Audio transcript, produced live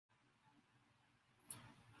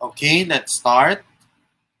Okay, let's start.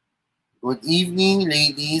 Good evening,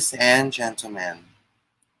 ladies and gentlemen.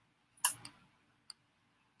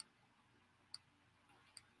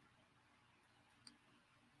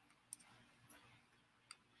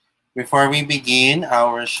 Before we begin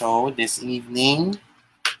our show this evening,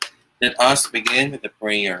 let us begin with the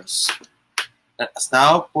prayers. Let us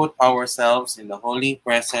now put ourselves in the holy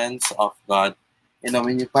presence of God. In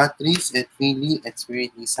nomine Patris et Filii et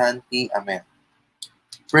Spiritus Sancti. Amen.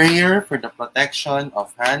 Prayer for the protection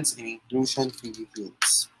of hands in Inclusion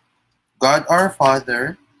Philippines. God our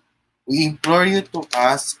Father, we implore you to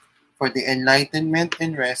ask for the enlightenment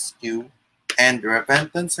and rescue and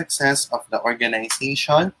repentant success of the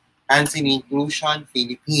organization Hands in Inclusion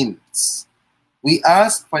Philippines. We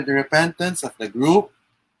ask for the repentance of the group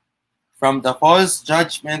from the false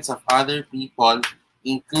judgments of other people,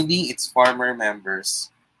 including its former members.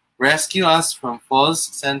 Rescue us from false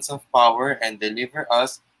sense of power and deliver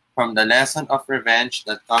us from the lesson of revenge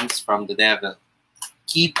that comes from the devil.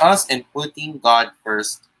 Keep us in putting God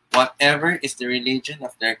first, whatever is the religion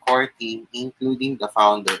of their core team, including the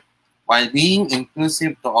founder, while being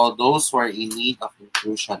inclusive to all those who are in need of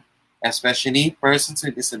inclusion, especially persons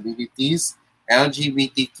with disabilities,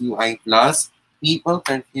 LGBTQI+, people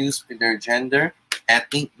confused with their gender,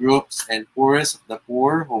 ethnic groups, and poorest of the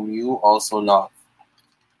poor whom you also love.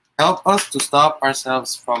 Help us to stop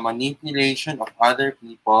ourselves from manipulation of other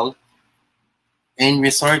people and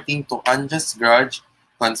resorting to unjust grudge,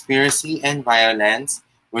 conspiracy, and violence,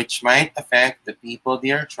 which might affect the people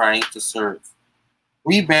they are trying to serve.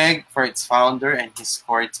 We beg for its founder and his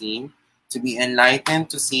core team to be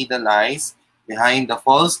enlightened to see the lies behind the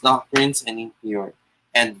false doctrines and impure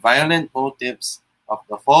and violent motives of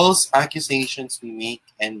the false accusations we make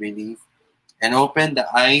and believe, and open the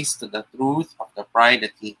eyes to the truth of the pride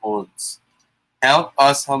that he holds. Help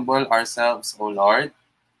us humble ourselves, O Lord.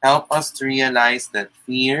 Help us to realize that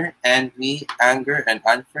fear, envy, anger, and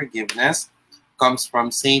unforgiveness comes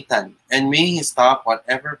from Satan, and may he stop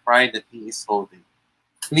whatever pride that he is holding.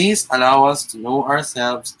 Please allow us to know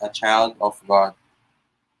ourselves a child of God.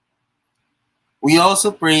 We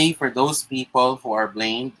also pray for those people who are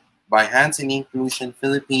blamed by Hands in Inclusion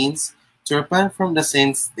Philippines to repent from the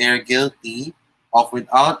sins they are guilty of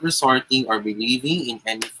without resorting or believing in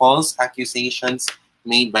any false accusations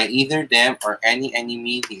made by either them or any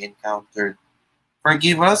enemy they encountered.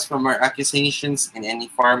 Forgive us from our accusations in any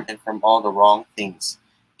form and from all the wrong things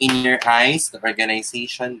in your eyes the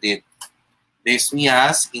organization did. This we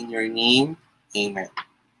ask in your name. Amen.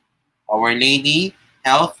 Our Lady,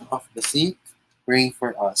 Health of the Sick, pray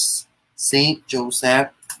for us. Saint Joseph,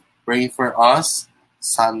 pray for us.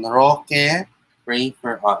 San Roque, pray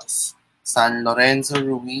for us. San Lorenzo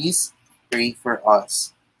Ruiz, pray for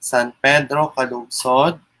us. San Pedro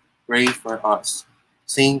Calungsod, pray for us.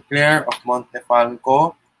 Saint Clare of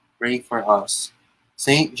Montefalco, pray for us.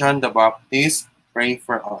 Saint John the Baptist, pray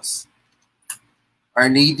for us. Our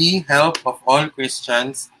Lady, Help of all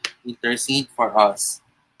Christians, intercede for us.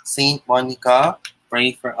 Saint Monica,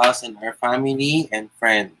 pray for us and our family and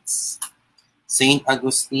friends. Saint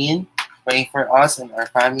Augustine, pray for us and our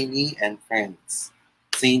family and friends.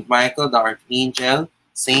 Saint Michael the Archangel,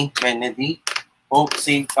 Saint Benedict, Pope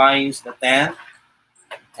Saint Pius X,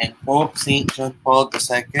 and Pope Saint John Paul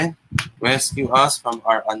II, rescue us from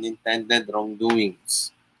our unintended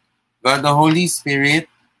wrongdoings. God the Holy Spirit,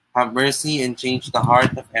 have mercy and change the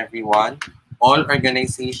heart of everyone, all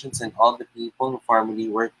organizations and all the people who formerly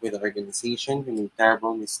worked with the organization who made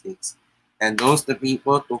terrible mistakes, and those the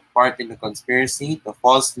people took part in the conspiracy to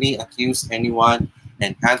falsely accuse anyone,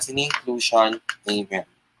 and Hands in Inclusion. Amen.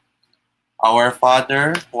 Our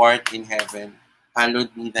Father, who art in heaven, hallowed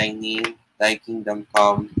be thy name, thy kingdom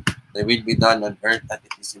come, thy will be done on earth as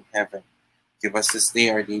it is in heaven. Give us this day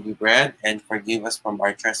our daily bread, and forgive us from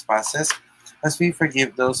our trespasses, as we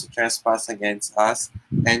forgive those who trespass against us.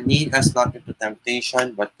 And lead us not into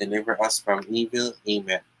temptation, but deliver us from evil.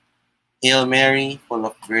 Amen. Hail Mary, full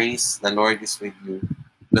of grace, the Lord is with you.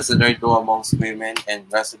 Blessed are you amongst women, and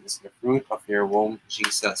blessed is the fruit of your womb,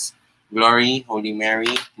 Jesus. Glory, Holy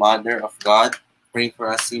Mary, Mother of God, pray for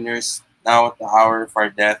us sinners, now at the hour of our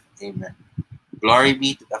death. Amen. Glory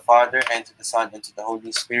be to the Father, and to the Son, and to the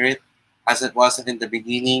Holy Spirit, as it was in the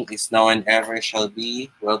beginning, is now, and ever shall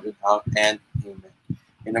be, world without end. Amen.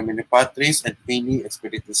 In nomine Patris et Filii et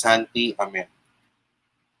Spiritus Sancti. Amen.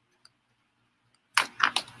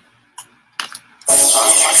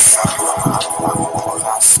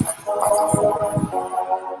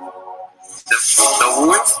 The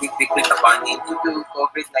words depicted upon him due to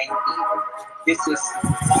COVID-19. This is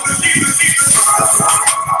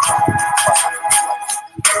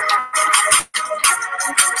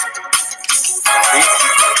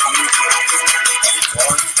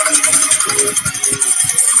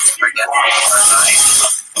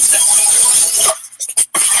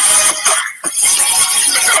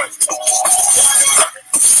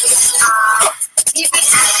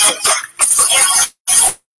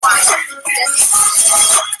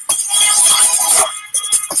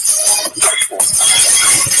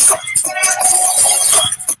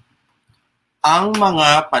Ang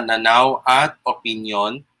mga pananaw at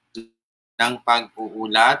opinyon ng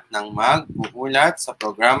pag-uulat ng mag-uulat sa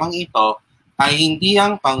programang ito ay hindi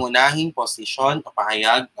ang pangunahing posisyon o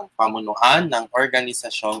pahayag ng pamunuan ng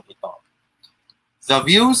organisasyong ito. The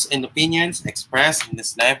views and opinions expressed in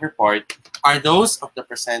this live report are those of the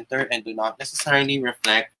presenter and do not necessarily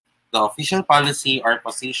reflect the official policy or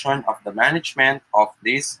position of the management of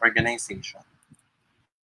this organization.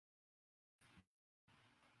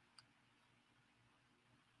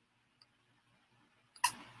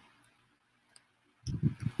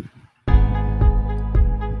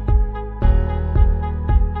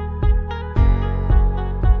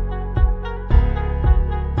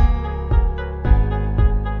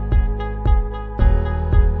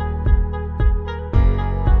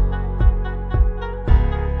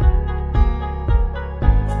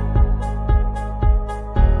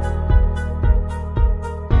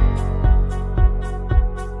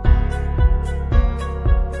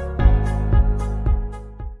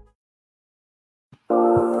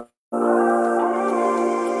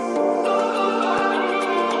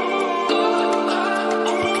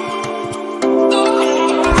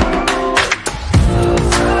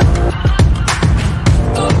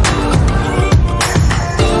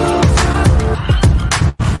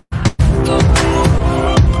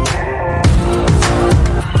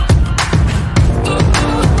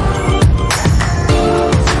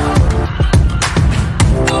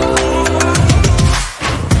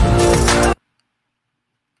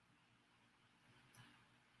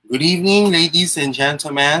 Good evening, ladies and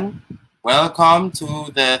gentlemen. Welcome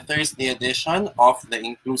to the Thursday edition of the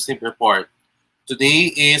Inclusive Report.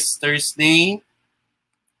 Today is Thursday,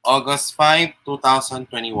 August 5,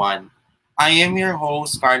 2021. I am your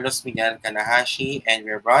host, Carlos Miguel Kanahashi, and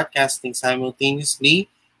we're broadcasting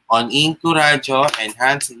simultaneously on InkluRadyo and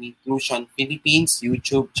Inclusion Pilipinas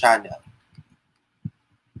YouTube channel.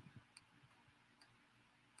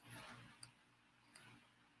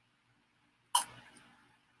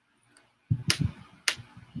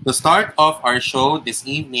 To start off our show this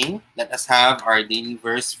evening, let us have our daily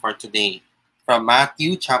verse for today from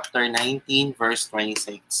Matthew chapter 19, verse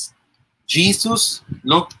 26. Jesus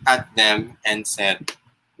looked at them and said,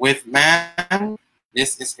 "With man,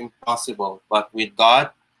 this is impossible, but with God,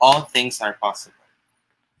 all things are possible."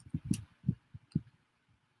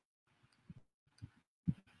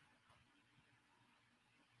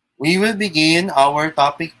 We will begin our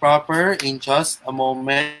topic proper in just a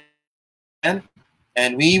moment,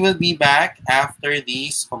 and we will be back after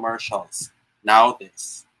these commercials. Now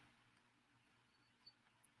this.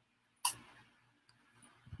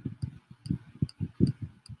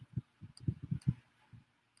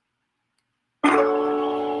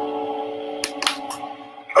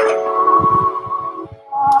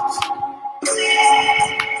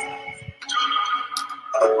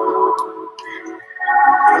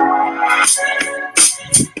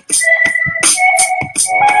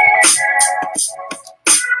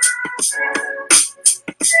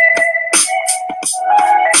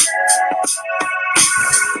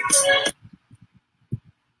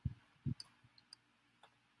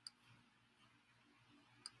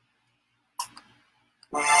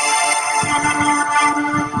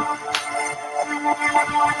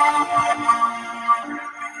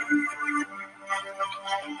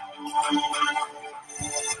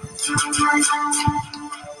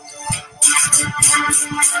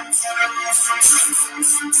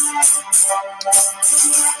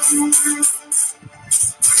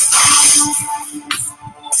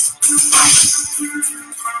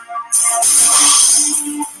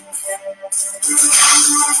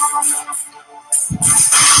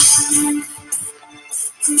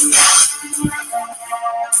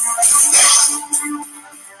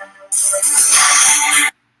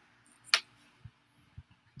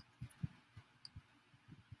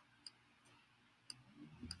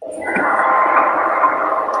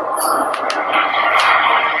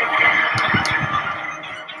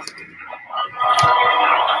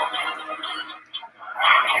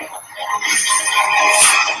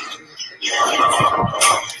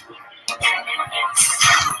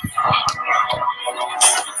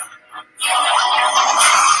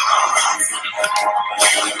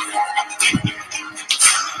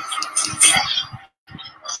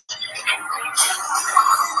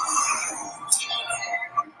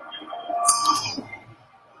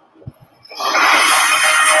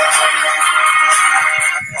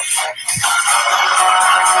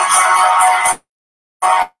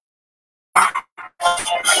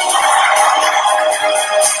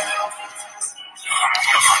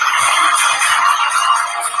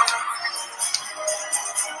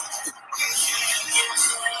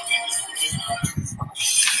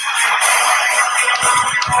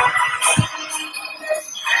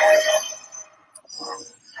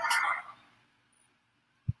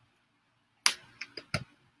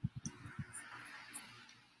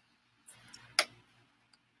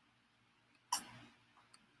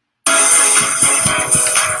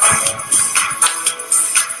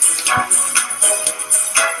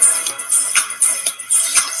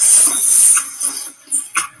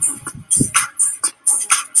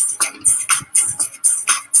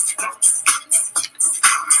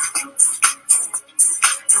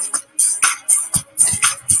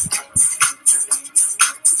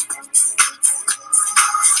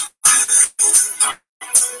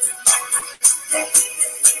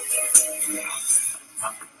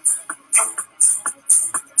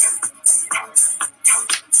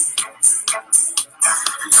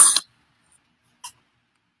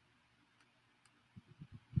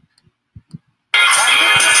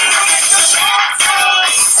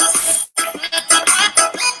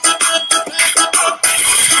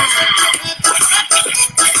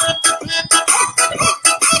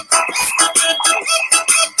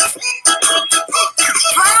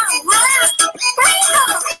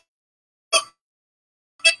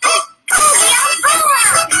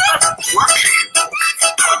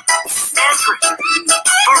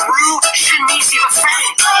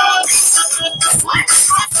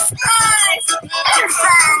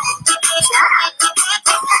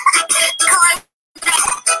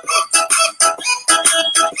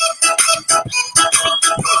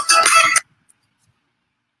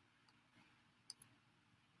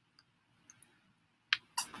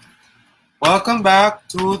 Welcome back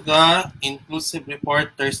to the Inclusive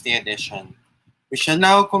Report Thursday edition. We shall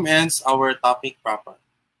now commence our topic proper.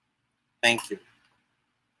 Thank you.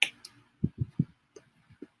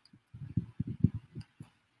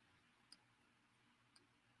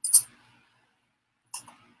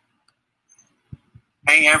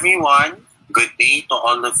 Hi everyone, good day to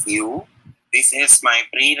all of you. This is my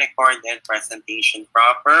pre-recorded presentation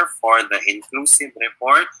proper for the Inclusive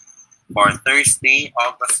Report for Thursday,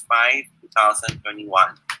 August 5, 2021.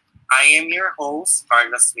 I am your host,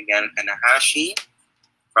 Carlos Miguel Kanahashi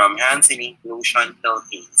from Hands in Inclusion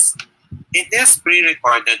Pilipinas. In this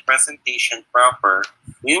pre-recorded presentation proper,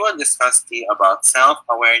 we will discuss to you about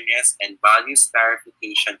self-awareness and values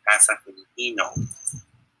clarification as a Filipino.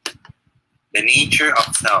 The nature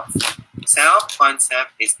of self.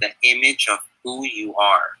 Self-concept is the image of who you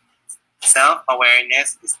are.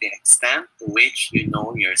 Self-awareness is the extent to which you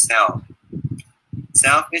know yourself.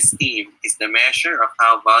 Self-esteem is the measure of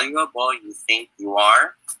how valuable you think you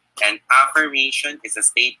are, and affirmation is a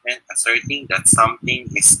statement asserting that something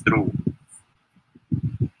is true.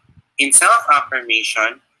 In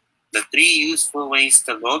self-affirmation, the three useful ways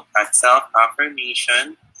to look at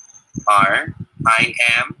self-affirmation are I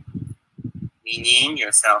am, meaning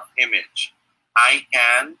your self-image, I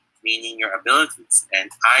can, meaning your abilities, and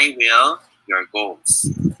I will, your goals.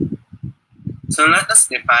 So let us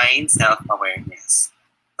define self-awareness.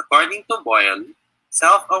 According to Boyle,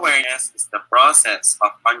 self-awareness is the process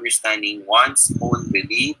of understanding one's own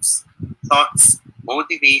beliefs, thoughts,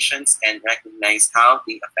 motivations, and recognize how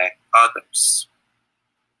they affect others.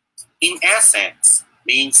 In essence,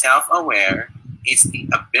 being self-aware is the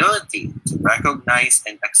ability to recognize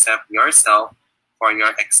and accept yourself for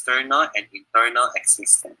your external and internal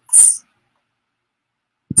existence.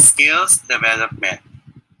 Skills development.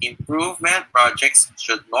 Improvement projects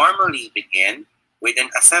should normally begin with an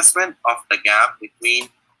assessment of the gap between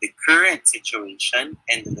the current situation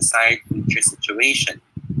and the desired future situation.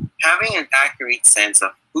 Having an accurate sense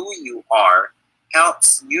of who you are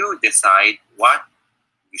helps you decide what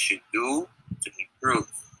you should do to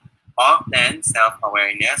improve. Often,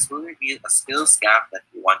 self-awareness will reveal a skills gap that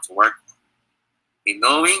you want to work on. In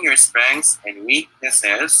knowing your strengths and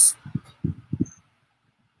weaknesses,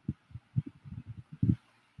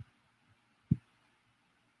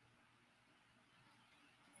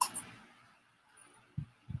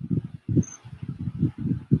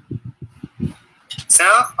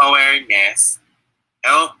 self-awareness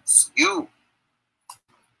helps you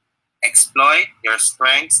exploit your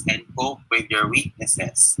strengths and cope with your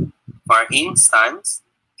weaknesses. For instance,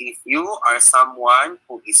 if you are someone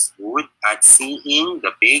who is good at seeing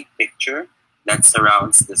the big picture that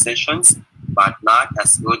surrounds decisions, but not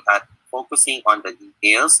as good at focusing on the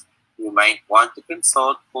details, you might want to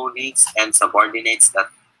consult colleagues and subordinates that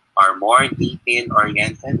are more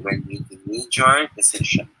detail-oriented when making major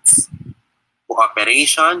decisions.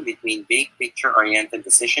 Cooperation between big picture-oriented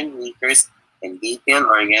decision makers and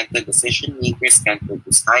detail-oriented decision makers can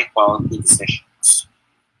produce high-quality decisions.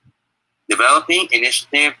 Developing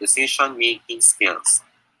initiative decision-making skills.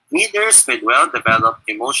 Leaders with well-developed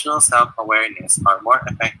emotional self-awareness are more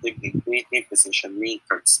effective intuitive decision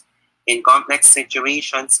makers. In complex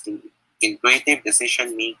situations, intuitive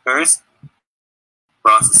decision makers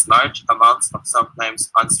process large amounts of sometimes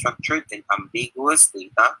unstructured and ambiguous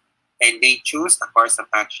data, and they choose a course of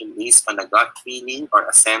action based on a gut feeling or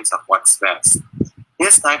a sense of what's best.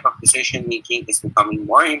 This type of decision-making is becoming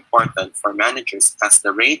more important for managers as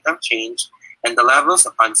the rate of change and the levels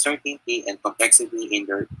of uncertainty and complexity in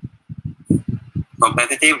their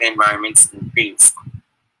competitive environments increase.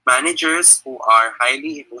 Managers who are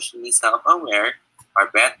highly emotionally self-aware are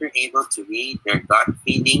better able to read their gut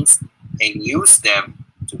feelings and use them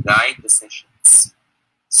to guide decisions.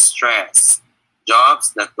 Stress.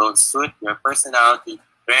 Jobs that don't suit your personality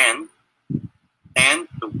trend tend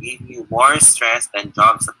to give you more stress than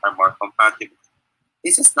jobs that are more compatible.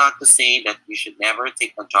 This is not to say that you should never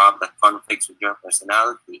take a job that conflicts with your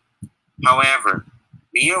personality. However,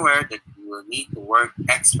 be aware that you will need to work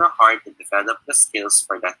extra hard to develop the skills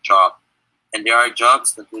for that job, and there are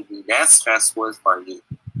jobs that will be less stressful for you.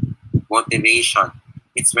 Motivation.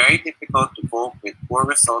 It's very difficult to cope with poor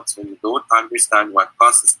results when you don't understand what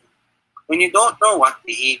causes them. When you don't know what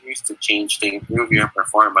behaviors to change to improve your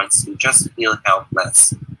performance, you just feel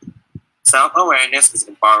helpless. Self-awareness is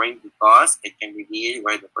empowering because it can reveal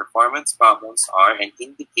where the performance problems are and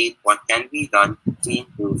indicate what can be done to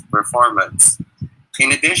improve performance.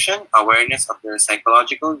 In addition, awareness of your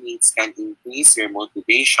psychological needs can increase your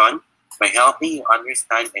motivation by helping you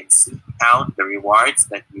understand and seek out the rewards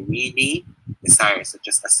that you really desire, such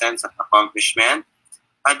as a sense of accomplishment,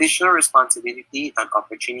 additional responsibility and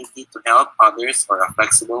opportunity to help others, or a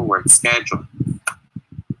flexible work schedule.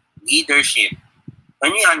 Leadership.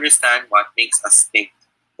 When we understand what makes us think,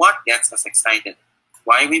 what gets us excited,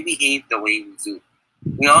 why we behave the way we do,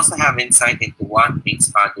 we also have insight into what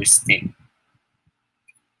makes others think.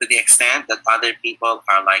 To the extent that other people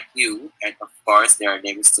are like you, and of course there are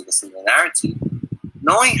limits to the similarity,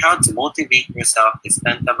 knowing how to motivate yourself is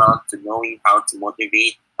tantamount to knowing how to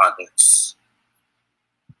motivate others.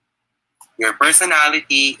 Your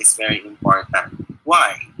personality is very important.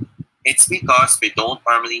 Why? It's because we don't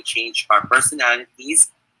normally change our personalities,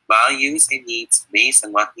 values, and needs based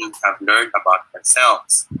on what we have learned about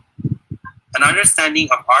ourselves. An understanding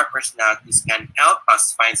of our personalities can help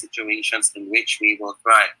us find situations in which we will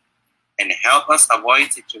thrive, and help us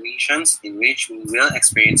avoid situations in which we will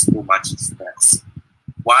experience too much stress.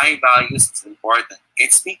 Why values is important?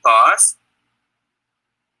 It's because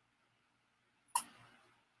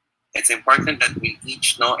it's important that we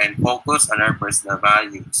each know and focus on our personal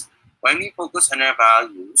values. When we focus on our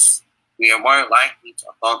values, we are more likely to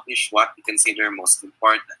accomplish what we consider most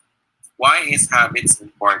important. Why is habits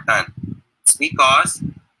important? It's because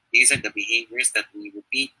these are the behaviors that we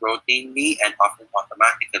repeat routinely and often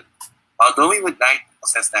automatically. Although we would like to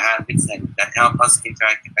possess the habits that help us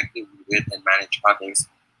interact effectively with and manage others,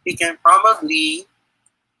 we can probably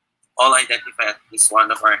all identify at least one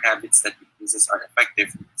of our habits that decreases our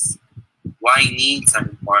effectiveness. Why needs are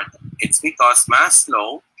important? It's because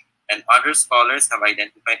Maslow and other scholars have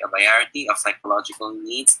identified a variety of psychological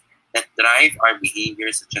needs that drive our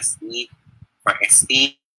behavior, such as need for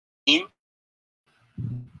esteem,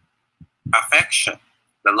 affection,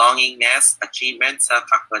 belongingness, achievement,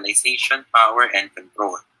 self-actualization, power, and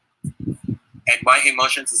control. And why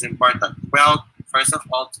emotions is important? Well, first of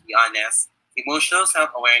all, to be honest, emotional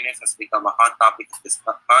self-awareness has become a hot topic of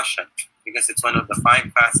discussion because it's one of the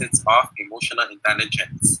 5 facets of emotional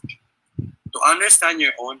intelligence. To understand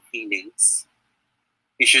your own feelings,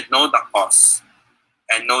 you should know the cause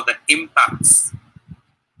and know the impacts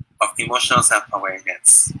of emotional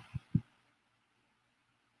self-awareness.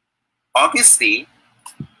 Obviously,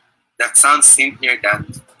 that sounds simpler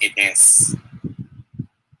than it is.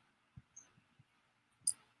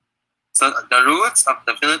 So the roots of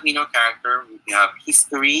the Filipino character, we have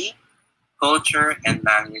history, culture, and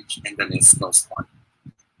language, and the list goes on.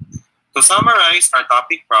 To summarize our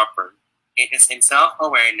topic proper, it is in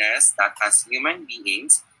self-awareness that as human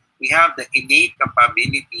beings, we have the innate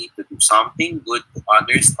capability to do something good to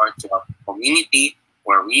others or to a community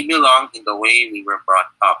where we belong in the way we were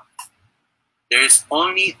brought up. There is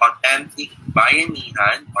only authentic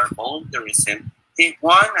bayanihan or volunteerism if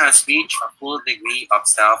one has reached a full degree of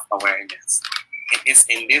self-awareness. It is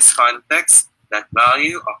in this context that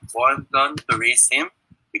value of volunteerism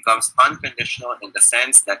becomes unconditional in the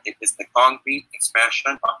sense that it is the concrete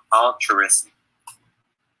expression of altruism.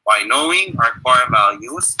 By knowing our core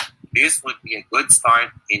values, this would be a good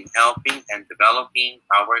start in helping and developing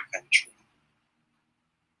our country.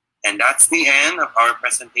 And that's the end of our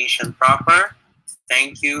presentation proper.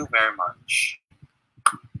 Thank you very much.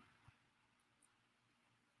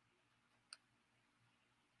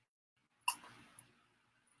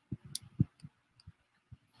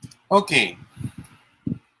 Okay.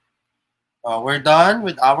 We're done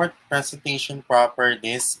with our presentation proper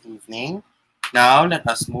this evening. Now let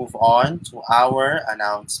us move on to our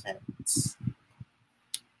announcements.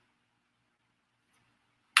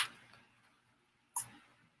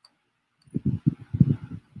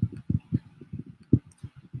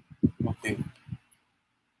 Okay.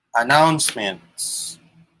 Announcements.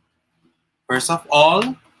 First of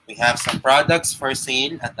all, we have some products for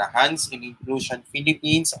sale at the HNI Inclusion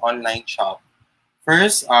Philippines online shop.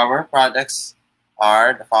 First, our products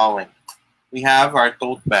are the following. We have our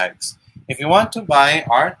tote bags. If you want to buy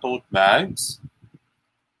our tote bags,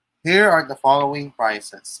 here are the following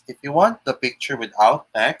prices. If you want the picture without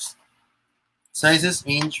text, sizes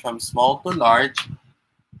range from small to large,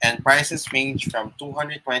 and prices range from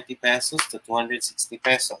 220 pesos to 260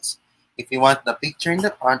 pesos. If you want the picture in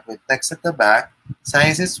the front with text at the back,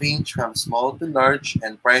 sizes range from small to large,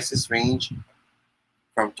 and prices range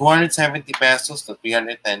from 270 pesos to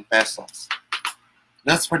 310 pesos.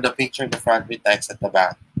 That's for the picture in the front with text at the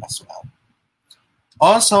back as well.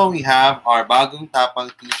 Also, we have our Bagong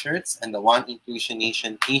Tapang t-shirts and the One Inclusion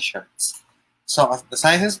Nation t-shirts. So the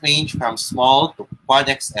sizes range from small to quad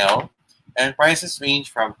XL, and prices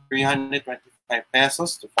range from 325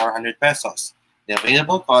 pesos to 400 pesos. The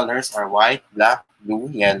available colors are white, black, blue,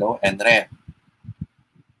 yellow, and red.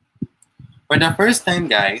 For the first time,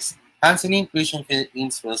 guys, Hansen Inclusion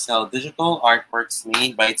Philippines will sell digital artworks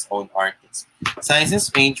made by its own artists.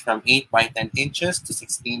 Sizes range from 8 by 10 inches to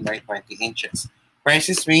 16 by 20 inches.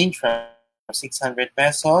 Prices range from 600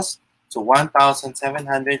 pesos to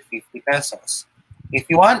 1,750 pesos. If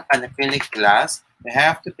you want an acrylic glass, you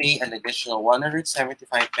have to pay an additional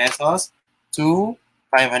 175 pesos to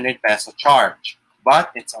 500 peso charge,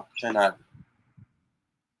 but it's optional.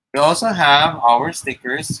 We also have our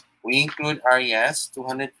stickers. We include RES,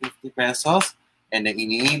 250 pesos, and the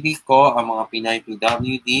iniibig ko ang mga Pinoy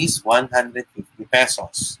PWDs, 150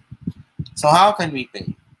 pesos. So how can we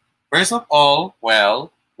pay? First of all,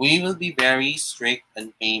 well, we will be very strict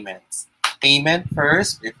on payments. Payment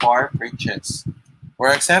first before purchase.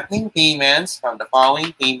 We're accepting payments from the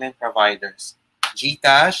following payment providers: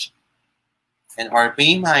 GCash and our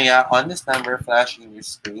PayMaya on this number flashing your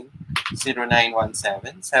screen,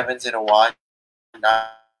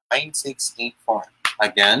 0917-701-9684.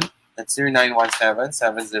 Again, that's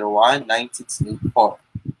 0917-701-9684.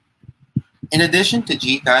 In addition to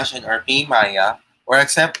GCash and our PayMaya, we're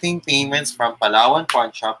accepting payments from Palawan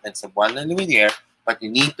Pawn Shop and Cebuana Lumiere, but you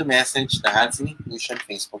need to message the Hansen Inclusion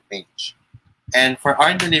Facebook page. And for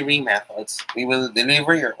our delivery methods, we will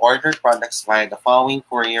deliver your ordered products via the following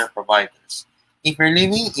courier providers. If you're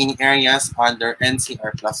living in areas under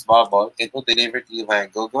NCR Plus Bubble, it will deliver to you via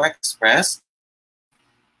GoGo Express,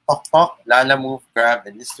 TokTok, Lalamove, Grab,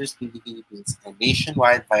 and Mr. Speedy Philippines, and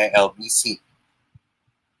nationwide via LBC.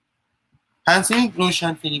 Hansen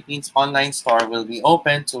Inclusion Philippines online store will be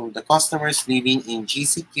open to the customers living in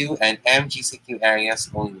GCQ and MGCQ areas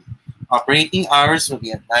only. Operating hours will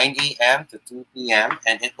be at 9 a.m. to 2 p.m.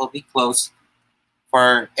 and it will be closed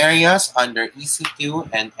for areas under ECQ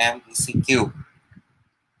and MECQ.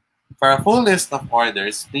 For a full list of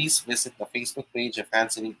orders, please visit the Facebook page of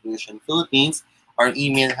Hansen Inclusion Philippines or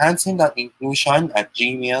email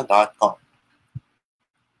hansen.inclusion@gmail.com.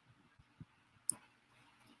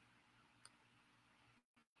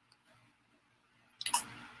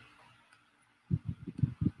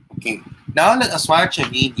 Okay, now let us watch a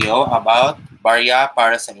video about barya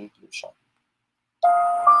para sa inclusion.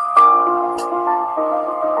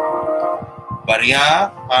 Barya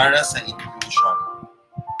para sa inclusion.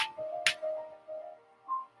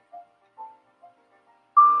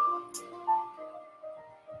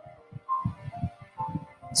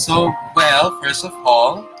 So, well, first of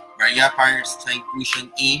all, barya para sa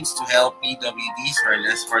inclusion aims to help PWDs who are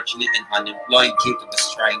less fortunate and unemployed due to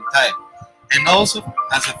this trying time, and also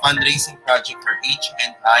as a fundraising project for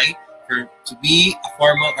HNI to be a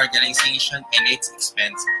formal organization and its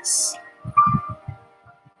expenses.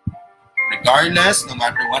 Regardless, no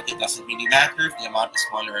matter what, it doesn't really matter if the amount is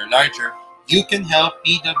smaller or larger, you can help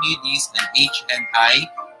PWDs and HNI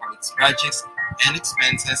for its projects and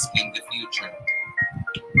expenses in the future.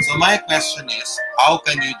 So my question is, how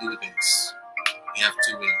can you do this? We have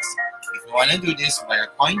two ways. If you want to do this via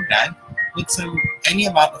coin bank, put any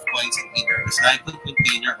amount of coins in either a recycled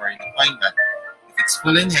container or in a coin bank. If it's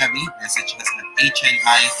full and heavy, message us at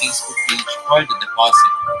HNI Facebook page for the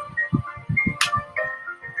deposit.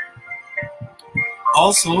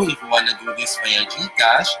 Also, if you want to do this via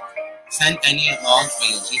GCash, send any amount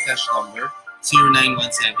via GCash number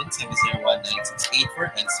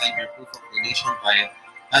 0917-701-9684 and send your proof of donation via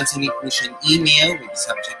Hansen Inclusion email with the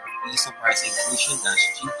subject of Please Surprise Inclusion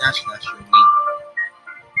 -GCash-your name.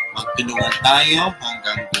 Magtulungan tayo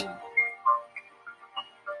hanggang dulo.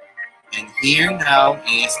 And here now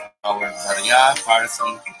is our barya para sa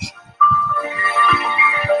inclusion.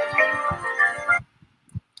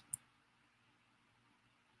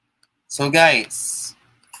 So guys,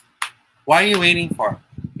 what are you waiting for?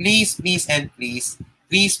 Please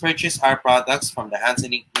purchase our products from the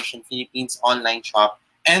Hansen Inclusion Philippines online shop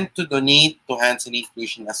and to donate to Hansen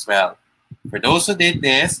Inclusion as well. For those who did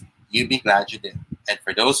this, you'll be glad you did. And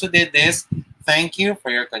for those who did this, thank you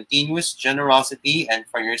for your continuous generosity and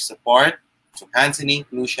for your support to Hansen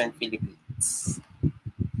Inclusion Philippines.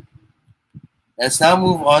 Let's now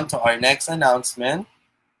move on to our next announcement.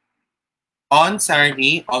 On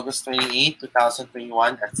Saturday, August 28,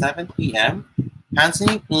 2021 at 7 p.m.,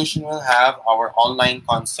 Hansen Inclusion will have our online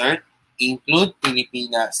concert, Inclusion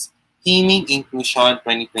Pilipinas, Theming Inclusion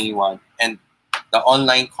 2021, and the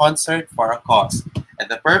online concert for a cause. And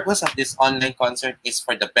the purpose of this online concert is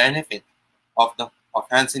for the benefit of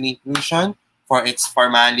Hansen Inclusion, for its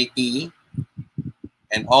formality,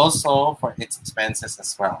 and also for its expenses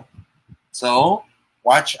as well. So,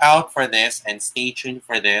 watch out for this and stay tuned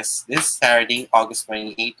for this Saturday, August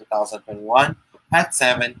 28, 2021 at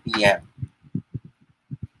 7 p.m.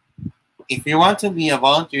 If you want to be a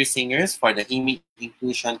volunteer singer for the Theming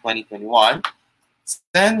Inclusion 2021,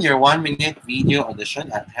 Send your 1-minute video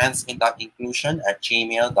audition at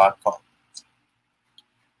handsin.inclusion@gmail.com.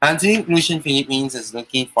 Inclusion Philippines is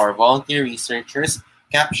looking for volunteer researchers,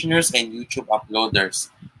 captioners, and YouTube uploaders.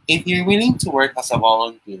 If you're willing to work as a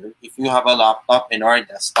volunteer, if you have a laptop and or a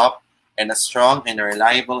desktop, and a strong and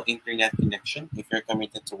reliable internet connection, if you're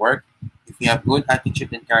committed to work, if you have good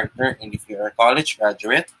attitude and character, and if you're a college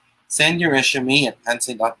graduate, send your resume at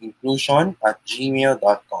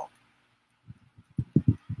handsin.inclusion@gmail.com.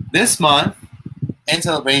 This month, in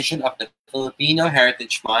celebration of the Filipino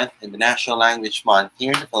Heritage Month and the National Language Month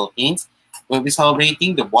here in the Philippines, we'll be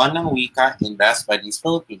celebrating the Buwan ng Wika in Best Buddies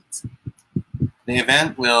Philippines. The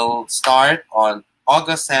event will start on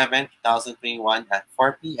August 7, 2021 at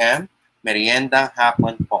 4 p.m. Merienda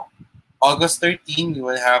hapon po. August 13, you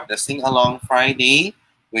will have the Sing-Along Friday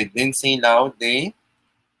with Lindsay Laude.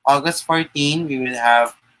 August 14, we will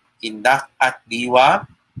have Indak at Diwa.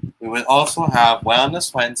 We will also have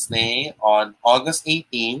Wellness Wednesday on August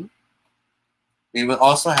 18. We will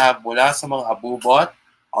also have Mula sa Mga Abubot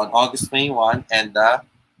on August 21 and the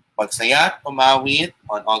Pagsayat Umawit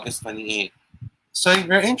on August 28. So if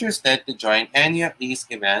you're interested to join any of these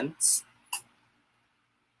events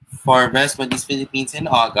for Best Buddies Philippines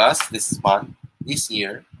in August, this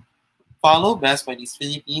year, follow Best Buddies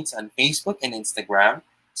Philippines on Facebook and Instagram.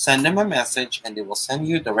 Send them a message and they will send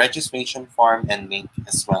you the registration form and link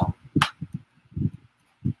as well.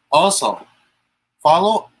 Also,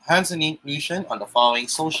 follow Hands on Inclusion on the following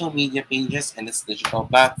social media pages and its digital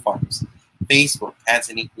platforms. Facebook, Hands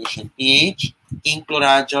on Inclusion PH,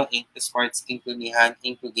 InkluRadyo, InkluSports, InkluNihan,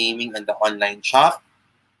 InkluGaming, and the online shop.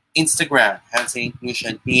 Instagram, Hands on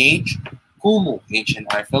Inclusion PH, Kumu,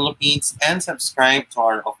 HNI Philippines, and subscribe to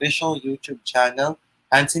our official YouTube channel,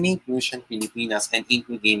 Hands on Inclusion Pilipinas and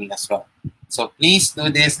InkluGaming as well. So please do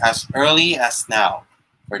this as early as now.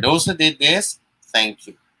 For those who did this, thank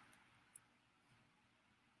you.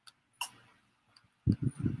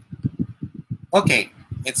 Okay,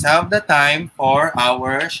 it's now the time for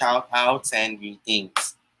our shout-outs and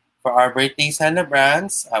greetings. For our birthday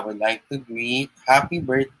celebrants, I would like to greet happy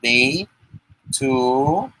birthday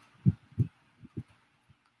to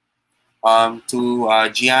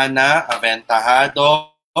Gianna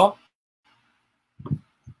Aventajado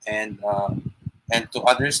and to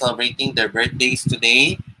others celebrating their birthdays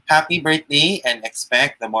today. Happy birthday and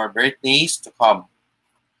expect the more birthdays to come.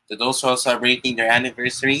 To those who are celebrating their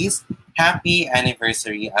anniversaries, happy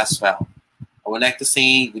anniversary as well. I would like to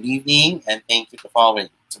say good evening and thank you for following.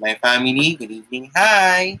 To my family, good evening.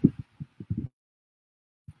 Hi!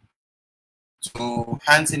 To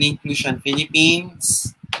Hands in Inclusion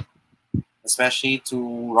Philippines, especially to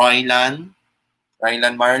Roylan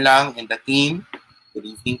Marlang and the team, good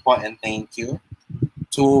evening po and thank you.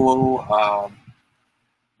 To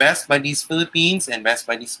Best Buddies Philippines and Best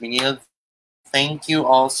Buddies Manila, thank you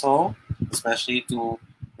also, especially to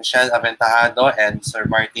Michelle Aventajado and Sir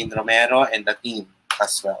Martin Romero and the team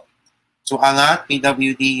as well. To Angat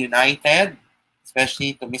PWD United,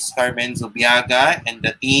 especially to Miss Carmen Zubiaga and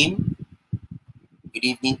the team, good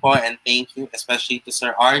evening po and thank you, especially to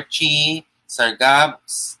Sir Archie, Sir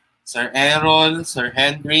Gabs, Sir Errol, Sir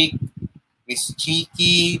Hendrik, Miss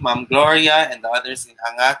Chiki, Ma'am Gloria, and the others in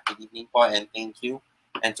Angat, good evening po and thank you.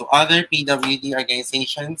 And to other PWD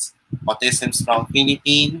organizations, Autism Strong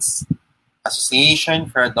Philippines, Association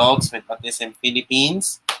for Adults with Autism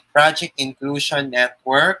Philippines, Project Inclusion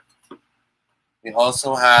Network. We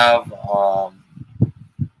also have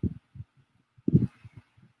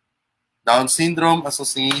Down Syndrome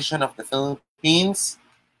Association of the Philippines,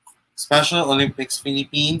 Special Olympics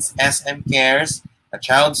Philippines, SM Cares, the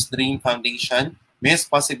Child's Dream Foundation, Miss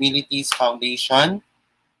Possibilities Foundation,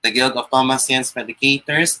 the Guild of Thomasians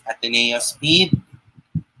Medicators, Ateneo Speed,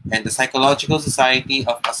 and the Psychological Society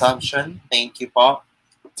of Assumption. Thank you po.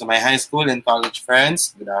 To my high school and college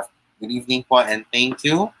friends, good evening po and thank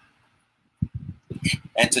you.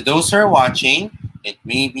 And to those who are watching, it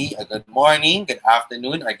may be a good morning, good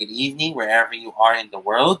afternoon, or good evening wherever you are in the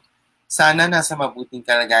world. Sana nasa mabuting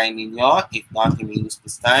kalagayan ninyo. If not, you may use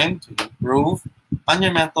this time to improve on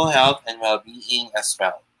your mental health and well-being as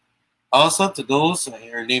well. Also, to those who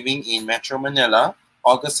are living in Metro Manila,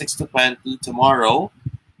 August 6 to 20 tomorrow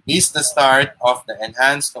is the start of the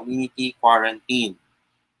enhanced community quarantine.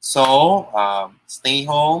 So, stay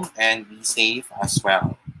home and be safe as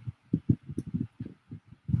well.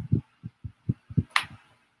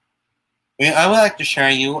 I would like to share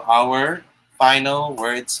you our final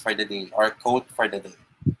words for the day, or quote for the day,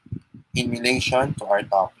 in relation to our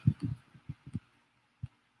topic.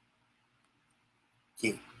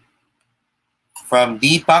 Okay. From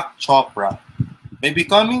Deepak Chopra. By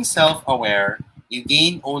becoming self-aware, You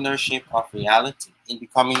gain ownership of reality. In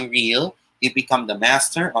becoming real, you become the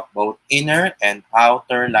master of both inner and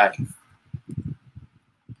outer life.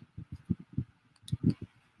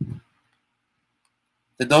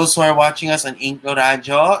 To those who are watching us on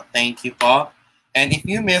InkluRadyo, thank you po. And if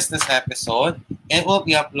you missed this episode, it will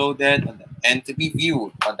be uploaded and to be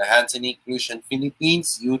viewed on the HNI Inclusion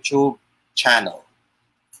Philippines YouTube channel.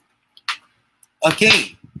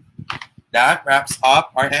 Okay, that wraps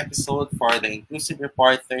up our episode for the Inclusive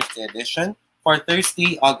Report Thursday edition for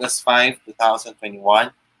Thursday, August 5,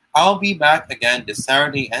 2021. I'll be back again this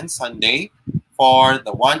Saturday and Sunday for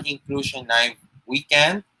the One Inclusion Live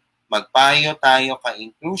weekend, Magpayo Tayo Ka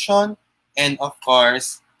Inclusion, and of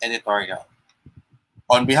course, editorial.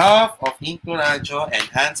 On behalf of InkluRadyo and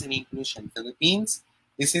Hands in Inclusion Philippines,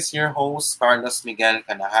 this is your host, Carlos Miguel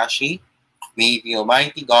Kanahashi. May the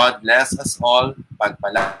Almighty God bless us all.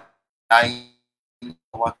 Pagpalain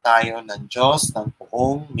tayo ng Diyos ng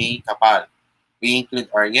buong may kapal. We include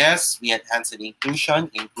our yes, we at Hands in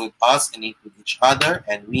Inclusion, include us and include each other,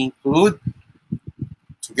 and we include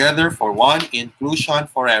together for one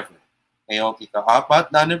inclusion forever. Ngayong ika-4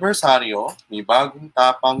 na anibersaryo, may bagong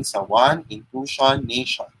tapang sa One Inclusion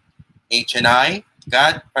Nation. HNI,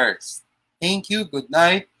 God first. Thank you, good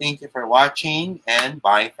night, thank you for watching, and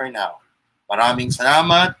bye for now. Maraming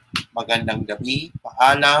salamat, magandang gabi,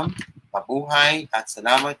 paalam, mabuhay, at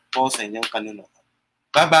salamat po sa inyong kanunood.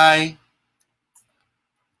 Bye-bye!